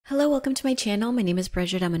Hello, welcome to my channel. My name is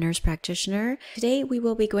Bridget. I'm a nurse practitioner. Today we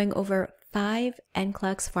will be going over 5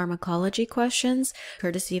 NCLEX pharmacology questions,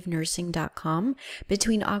 courtesy of nursing.com.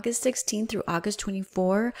 Between August 16th through August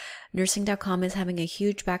 24, nursing.com is having a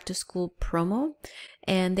huge back to school promo,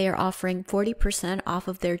 and they are offering 40% off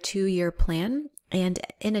of their 2-year plan. And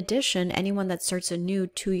in addition, anyone that starts a new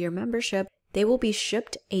 2-year membership, they will be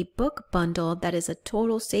shipped a book bundle that is a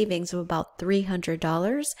total savings of about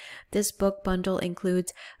 $300. This book bundle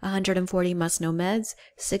includes 140 must-know meds,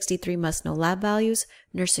 63 must-know lab values,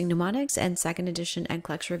 nursing mnemonics, and second edition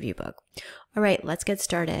NCLEX review book. All right, let's get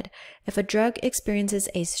started. If a drug experiences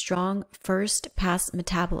a strong first-pass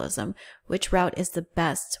metabolism, which route is the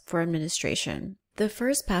best for administration? The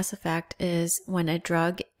first pass effect is when a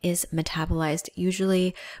drug is metabolized,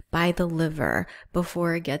 usually by the liver,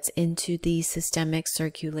 before it gets into the systemic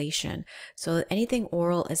circulation. So anything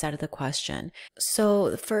oral is out of the question.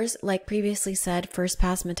 So first, like previously said, first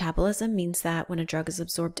pass metabolism means that when a drug is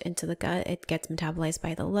absorbed into the gut, it gets metabolized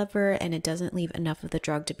by the liver and it doesn't leave enough of the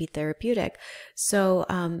drug to be therapeutic.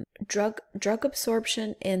 So drug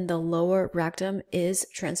absorption in the lower rectum is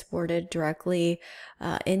transported directly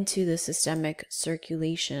into the systemic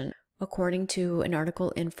circulation. According to an article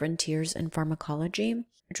in Frontiers in Pharmacology,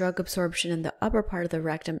 drug absorption in the upper part of the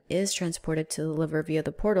rectum is transported to the liver via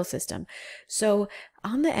the portal system. So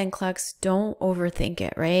on the NCLEX, don't overthink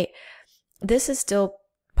it, right? This is still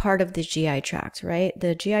part of the GI tract, right?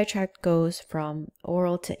 The GI tract goes from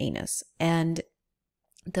oral to anus, and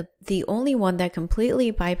the only one that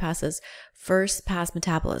completely bypasses first pass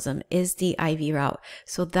metabolism is the IV route.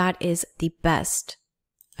 So that is the best.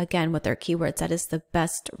 Again, with our keywords, that is the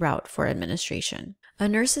best route for administration. A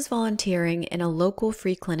nurse is volunteering in a local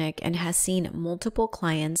free clinic and has seen multiple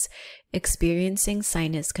clients experiencing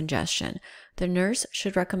sinus congestion. The nurse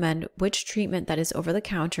should recommend which treatment that is over the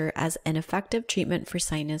counter as an effective treatment for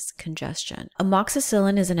sinus congestion.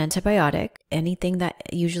 Amoxicillin is an antibiotic. Anything that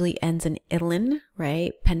usually ends in -ilin,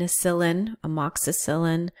 right? Penicillin,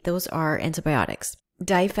 amoxicillin, those are antibiotics.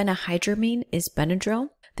 Diphenhydramine is Benadryl.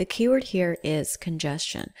 The keyword here is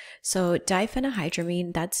congestion. So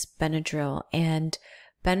diphenhydramine, that's Benadryl, and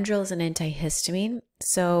Benadryl is an antihistamine,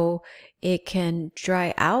 so it can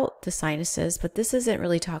dry out the sinuses, but this isn't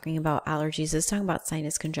really talking about allergies. It's talking about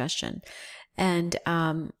sinus congestion. And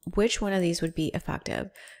which one of these would be effective?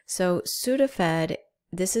 So Sudafed,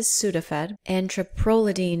 this is Sudafed, and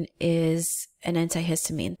triprolidine is an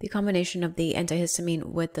antihistamine. The combination of the antihistamine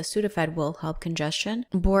with the Sudafed will help congestion.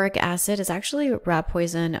 Boric acid is actually rat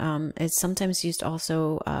poison. It's sometimes used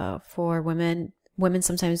also for women. Women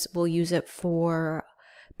sometimes will use it for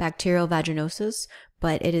bacterial vaginosis,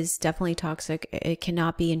 but it is definitely toxic. It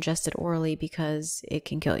cannot be ingested orally because it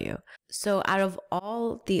can kill you. So out of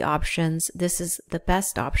all the options, this is the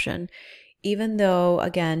best option. Even though,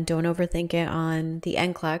 again, don't overthink it on the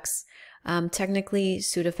NCLEX. Technically,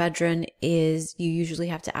 pseudoephedrine is, you usually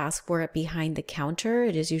have to ask for it behind the counter.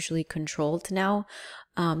 It is usually controlled now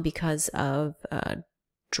because of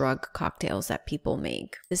drug cocktails that people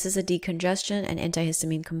make. This is a decongestion and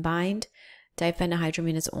antihistamine combined.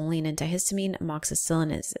 Diphenhydramine is only an antihistamine.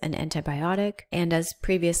 Amoxicillin is an antibiotic. And as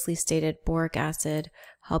previously stated, boric acid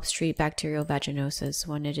helps treat bacterial vaginosis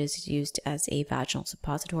when it is used as a vaginal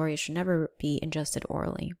suppository. It should never be ingested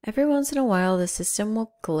orally. Every once in a while, the system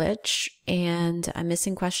will glitch, and I'm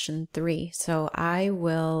missing question 3. So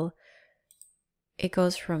it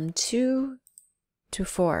goes from 2 to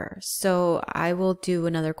 4. So I will do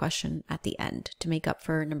another question at the end to make up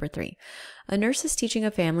for number 3. A nurse is teaching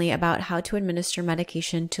a family about how to administer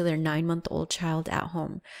medication to their 9-month-old child at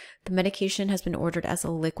home. The medication has been ordered as a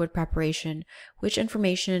liquid preparation. Which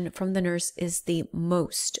information from the nurse is the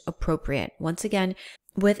most appropriate? Once again,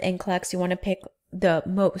 with NCLEX, you want to pick the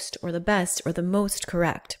most or the best or the most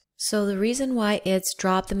correct. So the reason why it's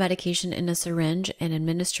drop the medication in a syringe and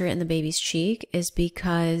administer it in the baby's cheek is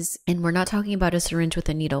because, and we're not talking about a syringe with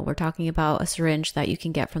a needle, we're talking about a syringe that you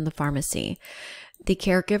can get from the pharmacy. The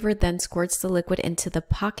caregiver then squirts the liquid into the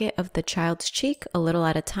pocket of the child's cheek a little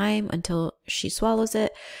at a time until she swallows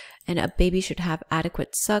it. And a baby should have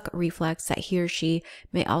adequate suck reflex that he or she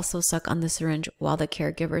may also suck on the syringe while the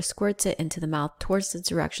caregiver squirts it into the mouth towards the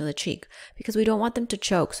direction of the cheek, because we don't want them to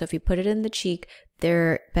choke. So if you put it in the cheek,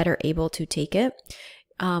 they're better able to take it.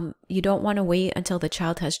 You don't want to wait until the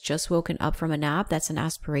child has just woken up from a nap. That's an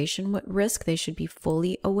aspiration risk. They should be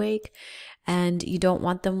fully awake. And you don't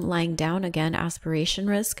want them lying down. Again, aspiration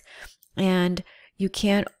risk. And you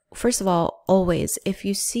can't, first of all, always, if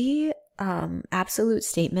you see absolute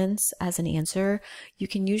statements as an answer, you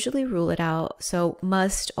can usually rule it out. So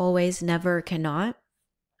must, always, never, cannot.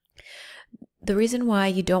 The reason why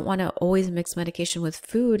you don't want to always mix medication with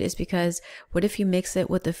food is because what if you mix it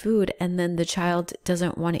with the food and then the child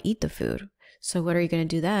doesn't want to eat the food? So what are you going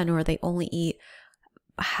to do then? Or they only eat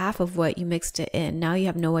half of what you mixed it in. Now you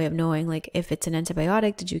have no way of knowing, like, if it's an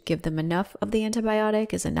antibiotic, did you give them enough of the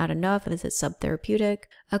antibiotic? Is it not enough? Is it subtherapeutic?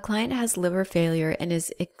 A client has liver failure and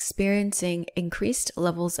is experiencing increased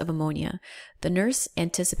levels of ammonia. The nurse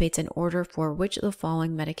anticipates an order for which of the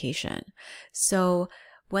following medication. So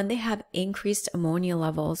when they have increased ammonia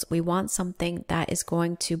levels, we want something that is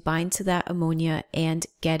going to bind to that ammonia and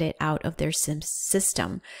get it out of their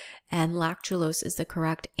system. And lactulose is the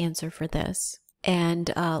correct answer for this. And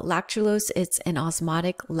lactulose, it's an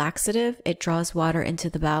osmotic laxative. It draws water into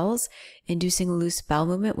the bowels, inducing loose bowel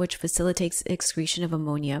movement, which facilitates excretion of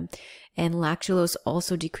ammonia. And lactulose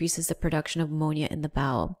also decreases the production of ammonia in the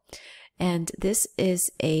bowel. And this is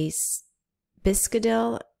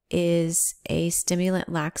Biscadil is a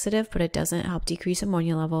stimulant laxative, but it doesn't help decrease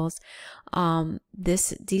ammonia levels.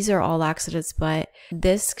 These are all laxatives, but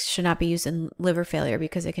this should not be used in liver failure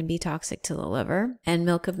because it can be toxic to the liver. And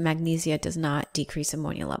milk of magnesia does not decrease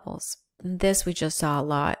ammonia levels. This we just saw a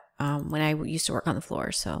lot when I used to work on the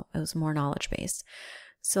floor, so it was more knowledge based.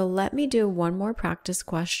 So let me do one more practice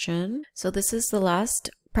question. So this is the last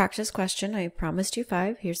practice question. I promised you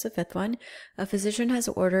 5. Here's the 5th one. A physician has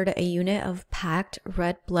ordered a unit of packed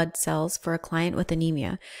red blood cells for a client with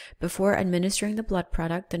anemia. Before administering the blood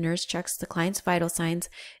product, the nurse checks the client's vital signs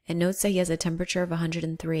and notes that he has a temperature of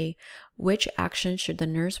 103. Which action should the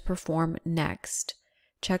nurse perform next?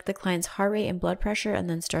 Check the client's heart rate and blood pressure and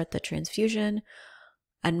then start the transfusion.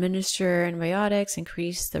 Administer antibiotics,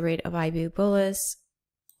 increase the rate of IV bolus.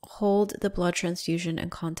 Hold the blood transfusion and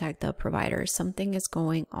contact the provider. Something is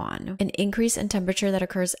going on. An increase in temperature that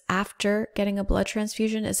occurs after getting a blood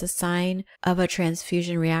transfusion is a sign of a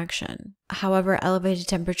transfusion reaction. However, elevated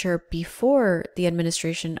temperature before the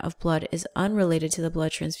administration of blood is unrelated to the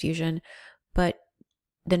blood transfusion, but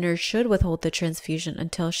the nurse should withhold the transfusion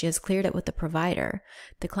until she has cleared it with the provider.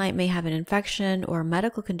 The client may have an infection or a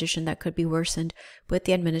medical condition that could be worsened with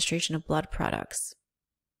the administration of blood products.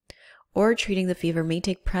 Or treating the fever may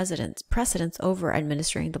take precedence over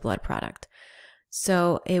administering the blood product.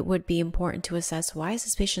 So it would be important to assess, why is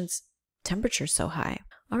this patient's temperature so high?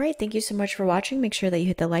 All right, thank you so much for watching. Make sure that you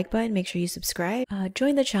hit the like button. Make sure you subscribe.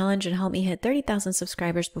 Join the challenge and help me hit 30,000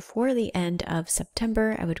 subscribers before the end of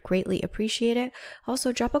September. I would greatly appreciate it.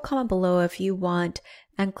 Also, drop a comment below if you want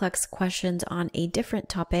NCLEX questions on a different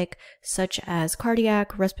topic, such as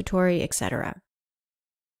cardiac, respiratory, etc.